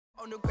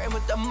On the gram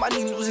with the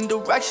money, losing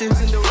directions.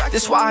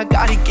 That's why I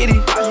gotta get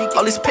it.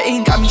 All this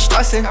pain got me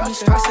stressing. I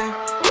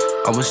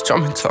was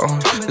drumming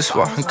tone, that's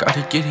why I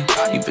gotta get it.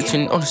 You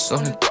bitchin' on the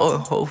sun and throw a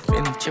whole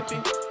feeling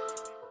chipping.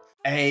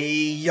 Hey,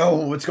 yo,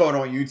 what's going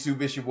on YouTube?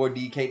 It's your boy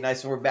DK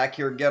Nice, and we're back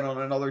here again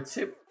on another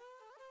Tip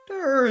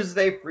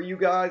Thursday for you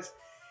guys.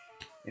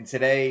 And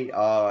today,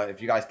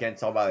 if you guys can't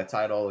tell by the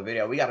title of the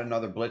video, we got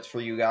another Blitz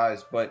for you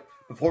guys. But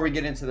before we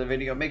get into the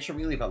video, make sure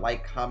we leave a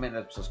like, comment,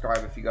 and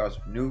subscribe if you guys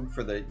are new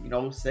for the,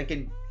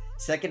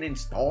 second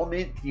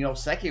installment,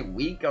 second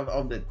week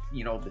of the,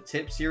 the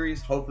tip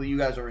series. Hopefully you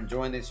guys are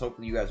enjoying this.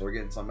 Hopefully you guys are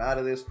getting some out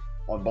of this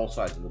on both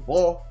sides of the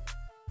ball.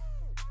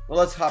 Well,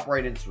 let's hop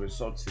right into it.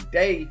 So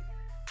today,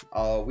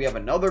 we have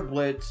another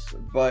Blitz,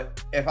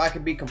 but if I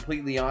can be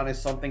completely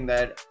honest, something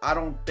that I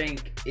don't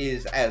think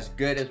is as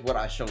good as what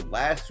I showed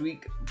last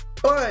week,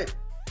 but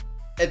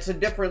it's a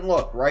different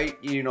look, right?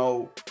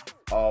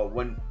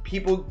 When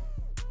people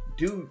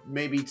do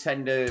maybe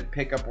tend to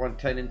pick up on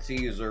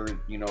tendencies or,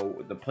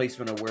 the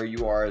placement of where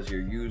you are as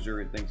your user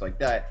and things like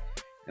that,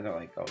 and they're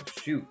like, oh,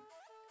 shoot,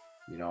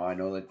 I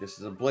know that this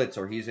is a Blitz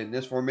or he's in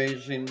this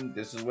formation,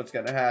 this is what's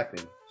going to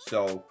happen.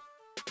 So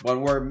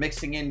when we're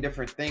mixing in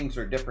different things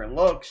or different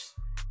looks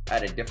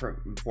at a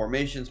different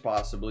formations,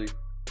 possibly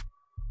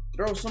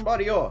throw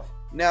somebody off.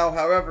 Now,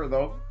 however,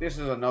 though, this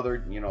is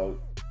another,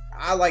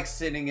 I like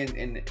sitting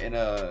in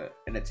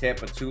a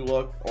Tampa 2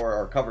 look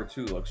or cover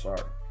 2 look,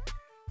 sorry.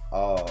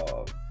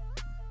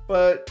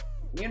 But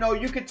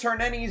you could turn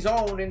any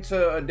zone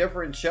into a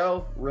different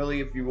shell,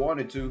 really, if you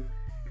wanted to.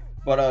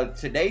 But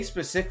today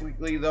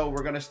specifically, though,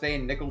 we're gonna stay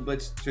in nickel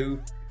blitz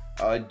 2.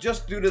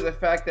 Just due to the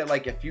fact that,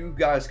 like, if you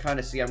guys kind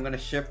of see, I'm going to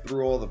shift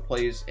through all the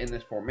plays in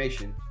this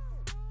formation.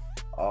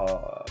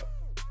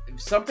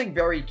 Something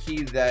very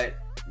key that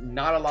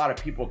not a lot of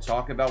people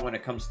talk about when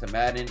it comes to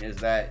Madden is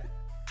that,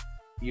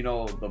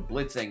 the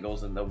blitz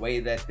angles and the way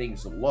that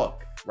things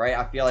look, right?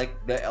 I feel like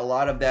a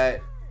lot of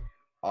that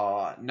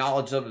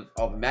knowledge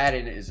of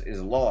Madden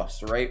is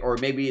lost, right? Or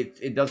maybe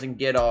it doesn't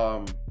get...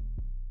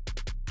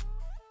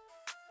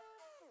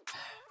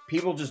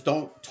 people just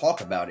don't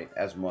talk about it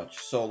as much.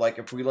 So, like,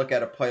 if we look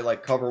at a play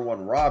like cover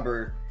 1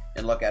 robber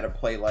and look at a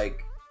play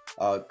like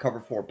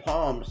cover 4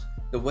 palms,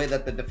 the way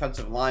that the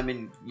defensive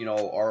linemen,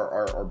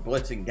 are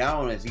blitzing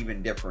down is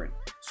even different.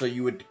 So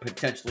you would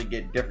potentially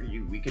get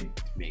different. We could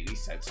maybe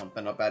set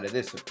something up out of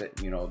this if that,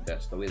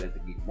 that's the way that the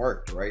game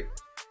worked, right?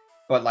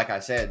 But like I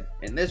said,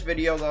 in this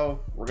video, though,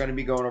 we're going to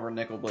be going over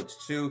nickel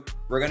blitz 2.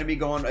 We're going to be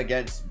going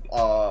against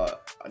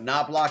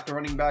not blocked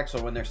running back.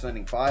 So when they're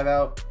sending 5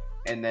 out,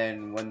 and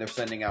then when they're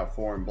sending out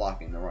 4 and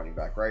blocking the running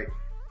back, right?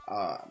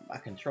 My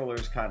controller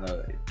is kind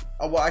of...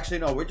 Oh, well, actually,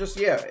 no. We're just...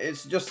 Yeah,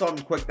 it's just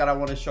something quick that I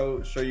want to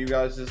show you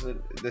guys.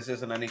 This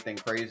isn't anything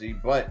crazy,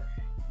 but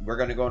we're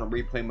going to go into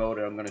replay mode,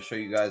 and I'm going to show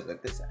you guys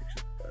that this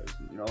actually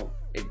does,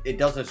 it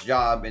does its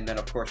job, and then,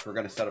 of course, we're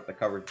going to set up the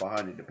coverage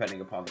behind it,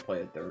 depending upon the play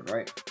that they're in,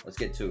 right? Let's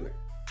get to it.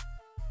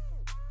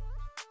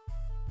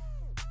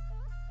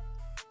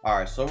 All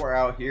right, so we're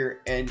out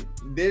here, and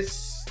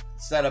this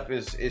setup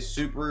is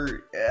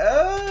super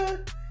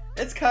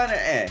it's kind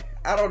of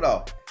I don't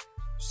know.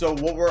 So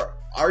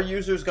our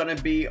user's gonna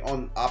be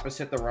on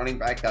opposite the running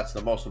back. That's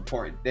the most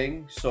important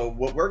thing. So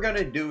what we're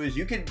gonna do is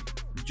you can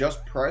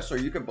just press, or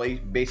you can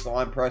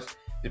baseline press,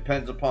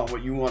 depends upon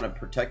what you want to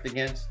protect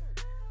against.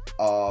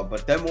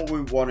 But then what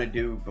we want to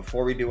do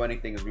before we do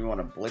anything is we want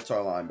to blitz our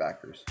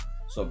linebackers.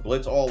 So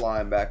blitz all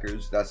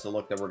linebackers. That's the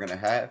look that we're gonna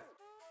have.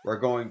 We're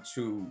going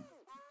to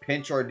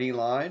pinch our D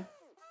line,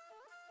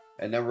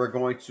 and then we're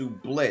going to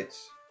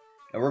blitz,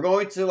 and we're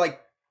going to,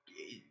 like,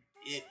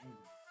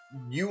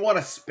 you want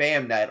to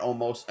spam that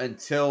almost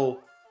until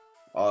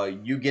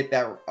you get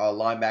that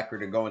linebacker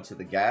to go into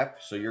the gap.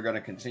 So you're going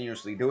to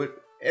continuously do it.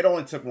 It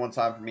only took one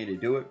time for me to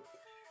do it.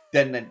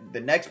 Then the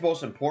next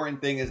most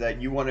important thing is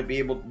that you want to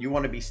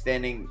be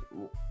standing,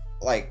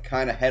 like,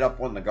 kind of head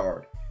up on the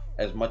guard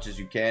as much as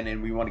you can,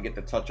 and we want to get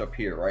the touch up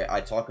here, right?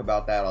 I talk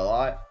about that a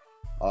lot.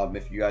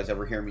 If you guys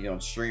ever hear me on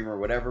stream or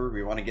whatever,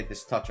 we want to get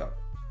this touch up.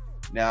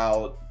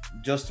 Now,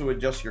 just to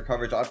adjust your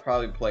coverage, I'd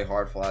probably play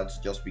hard flats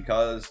just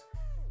because.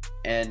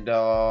 And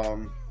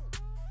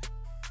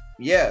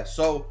yeah,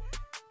 so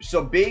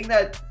being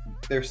that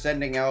they're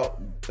sending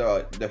out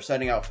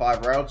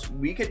 5 routes,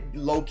 we could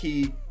low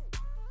key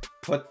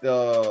put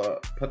the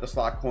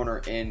slot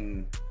corner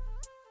in,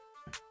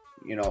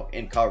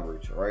 in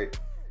coverage, right?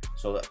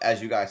 So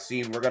as you guys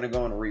seen, we're gonna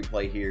go in a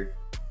replay here,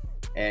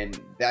 and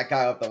that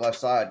guy up the left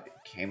side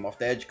came off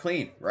the edge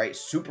clean, right?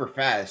 Super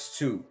fast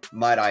too,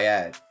 might I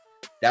add.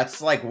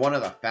 That's like one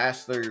of the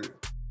faster,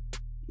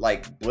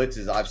 like,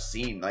 blitzes I've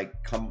seen, like,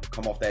 come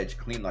off the edge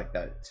clean like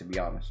that, to be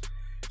honest.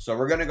 So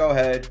we're gonna go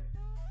ahead,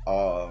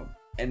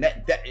 and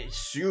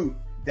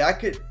that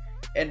could,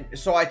 and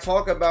so I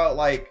talk about,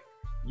 like,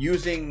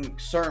 using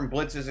certain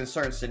blitzes in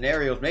certain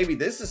scenarios. Maybe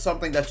this is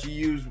something that you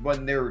use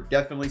when they're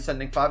definitely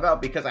sending 5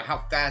 out because of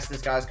how fast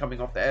this guy's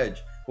coming off the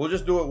edge. We'll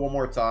just do it one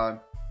more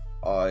time,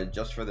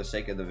 just for the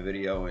sake of the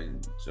video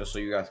and just so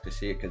you guys can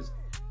see it, because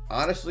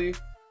honestly,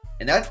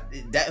 And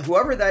that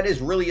whoever that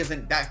is really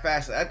isn't that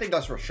fast. I think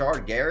that's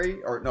Rashard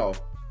Gary, or no,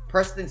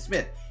 Preston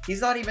Smith.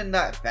 He's not even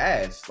that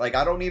fast. Like,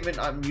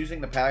 I'm using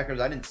the Packers.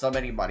 I didn't sub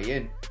anybody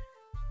in.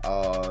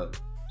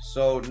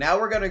 So now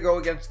we're going to go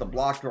against the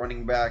blocked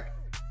running back.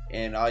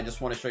 And I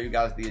just want to show you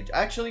guys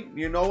actually,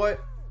 you know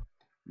what?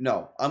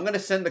 No, I'm going to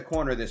send the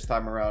corner this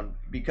time around,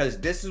 because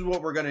this is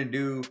what we're going to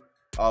do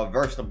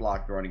versus the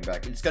blocked running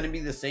back. It's going to be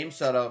the same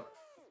setup,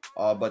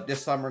 but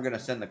this time we're going to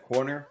send the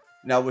corner.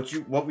 Now,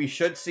 what we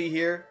should see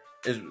here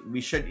is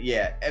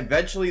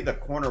eventually the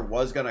corner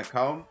was going to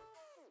come.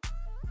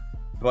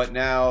 But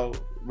now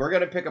we're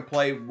going to pick a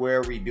play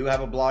where we do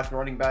have a blocked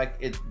running back.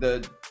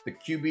 The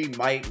QB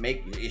might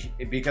make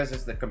it, because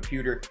it's the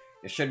computer.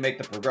 It should make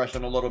the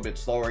progression a little bit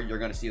slower. You're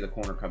going to see the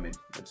corner come in.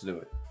 Let's do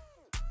it.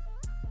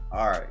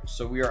 All right.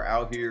 So we are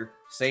out here.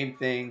 Same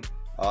thing.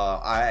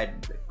 I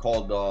had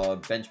called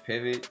bench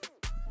pivot.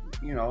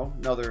 You know,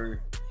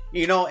 another,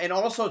 and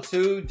also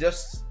too,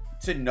 just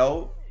to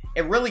note,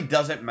 it really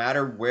doesn't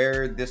matter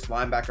where this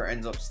linebacker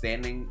ends up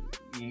standing.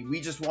 We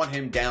just want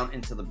him down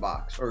into the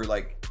box, or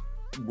like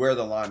where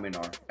the linemen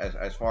are,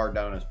 as far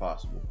down as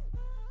possible.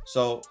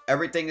 So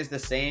everything is the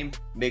same.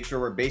 Make sure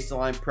we're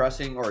baseline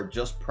pressing, or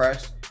just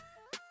press.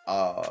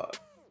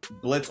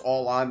 Blitz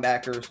all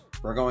linebackers.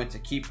 We're going to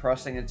keep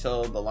pressing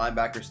until the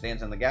linebacker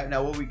stands in the gap.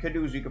 Now, what we could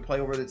do is we could play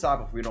over the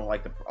top if we don't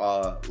like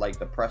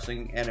the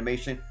pressing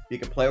animation. You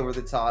can play over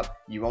the top.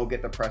 You won't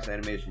get the press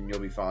animation. You'll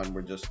be fine.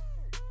 We're just,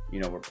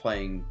 we're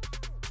playing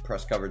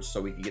press coverage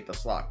so we can get the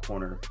slot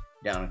corner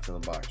down into the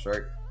box,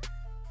 right?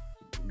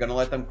 We're gonna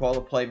let them call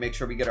the play. Make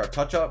sure we get our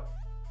touch up.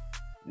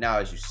 Now,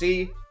 as you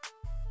see,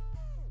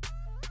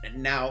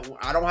 now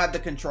I don't have the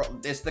control.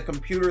 It's the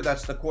computer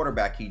that's the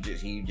quarterback. He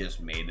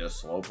just made a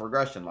slow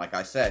progression. Like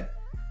I said,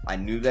 I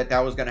knew that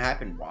was gonna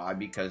happen. Why?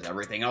 Because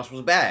everything else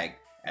was bag,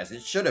 as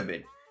it should have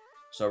been.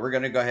 So we're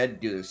gonna go ahead and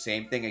do the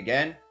same thing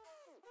again.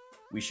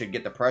 We should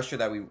get the pressure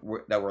that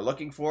we're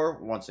looking for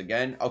once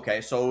again. Okay,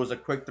 so it was a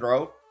quick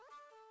throw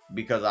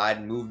because I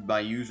had moved my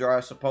user, I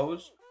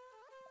suppose.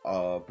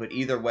 But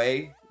either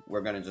way,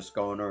 we're gonna just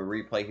go into a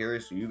replay here.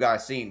 So you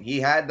guys seen, he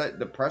had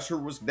the pressure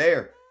was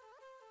there.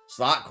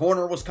 Slot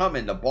corner was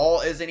coming. The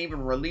ball isn't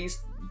even released.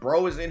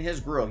 Bro is in his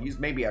grill. He's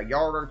maybe a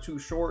yard or two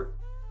short.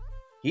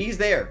 He's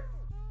there.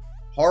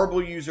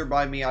 Horrible user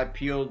by me. I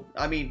peeled.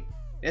 I mean,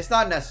 it's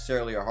not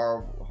necessarily a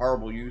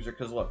horrible user,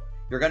 because look,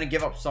 you're gonna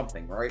give up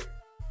something, right?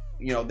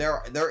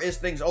 There is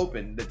things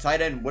open. The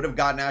tight end would have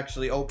gotten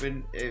actually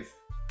open if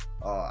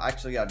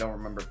actually I don't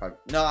remember if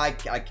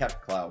I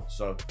kept Cloud,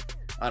 so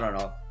I don't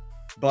know.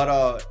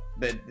 But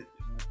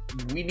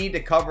we need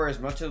to cover as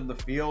much of the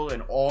field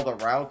and all the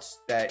routes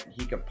that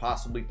he could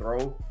possibly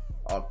throw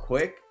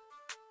quick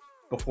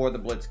before the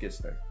blitz gets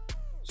there.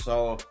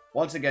 So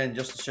once again,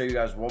 just to show you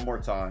guys one more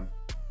time,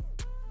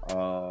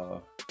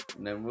 and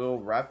then we'll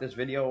wrap this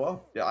video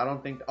up. I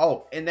don't think,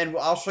 and then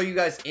I'll show you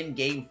guys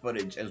in-game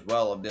footage as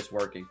well of this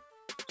working.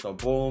 So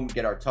boom,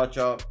 get our touch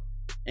up,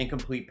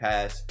 incomplete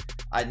pass.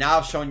 Now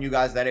I've shown you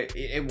guys that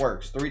it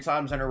works 3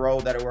 times in a row,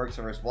 that it works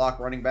versus block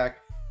running back,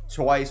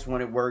 twice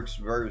when it works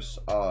versus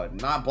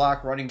not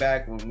block running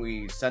back, when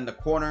we send the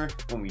corner,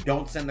 when we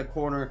don't send the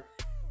corner.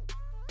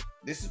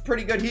 This is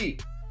pretty good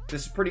heat.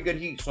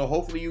 So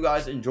hopefully you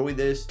guys enjoy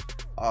this,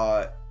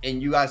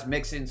 and you guys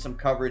mix in some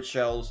coverage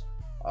shells.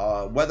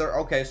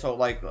 So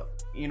like,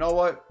 you know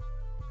what?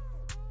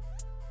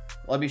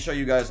 Let me show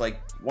you guys, like,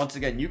 once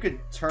again, you could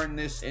turn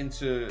this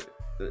into,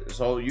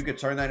 so you could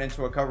turn that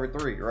into a cover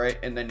 3, right?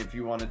 And then if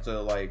you wanted to,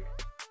 like,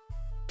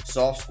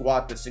 soft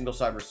squat the single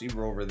side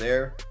receiver over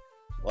there,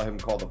 let him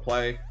call the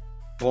play,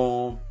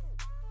 boom,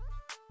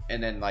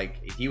 and then like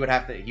he would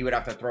have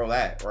to throw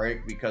that,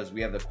 right? Because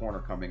we have the corner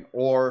coming.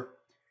 Or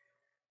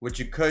what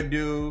you could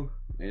do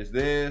is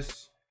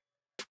this.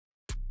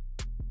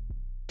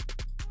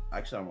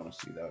 Actually, I want to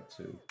see that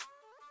too,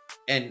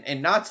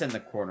 and not send the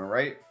corner,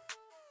 right?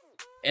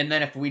 And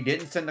then if we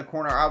didn't send the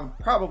corner, I would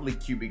probably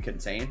QB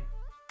contain.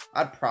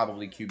 I'd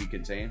probably QB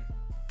contain,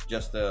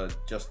 just the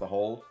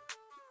hold.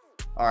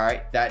 All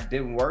right, that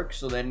didn't work.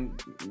 So then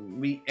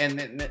and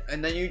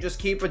then you just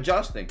keep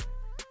adjusting.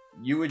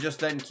 You would just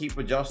then keep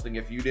adjusting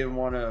if you didn't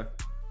want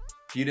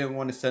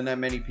to send that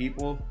many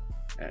people.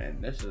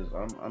 And this is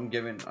I'm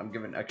giving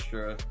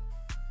extra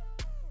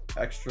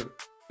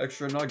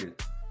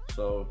nuggets.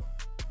 So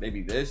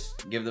maybe this,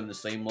 give them the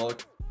same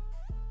look.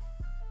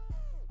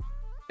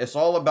 It's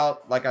all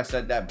about, like I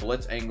said, that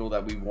blitz angle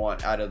that we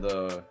want out of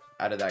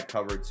that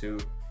cover too.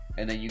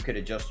 And then you could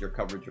adjust your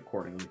coverage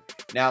accordingly.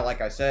 Now, like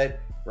I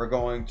said, we're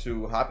going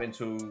to hop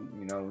into,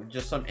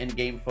 just some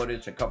in-game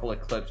footage, a couple of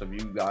clips of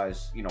you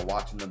guys,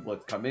 watching the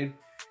blitz come in.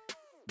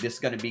 This is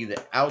going to be the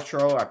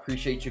outro. I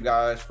appreciate you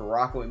guys for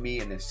rocking with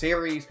me in this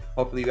series.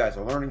 Hopefully you guys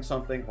are learning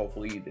something.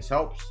 Hopefully this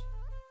helps.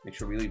 Make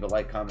sure we leave a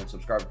like, comment,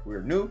 subscribe if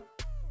we're new.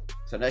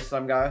 Till next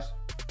time, guys.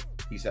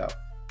 Peace out.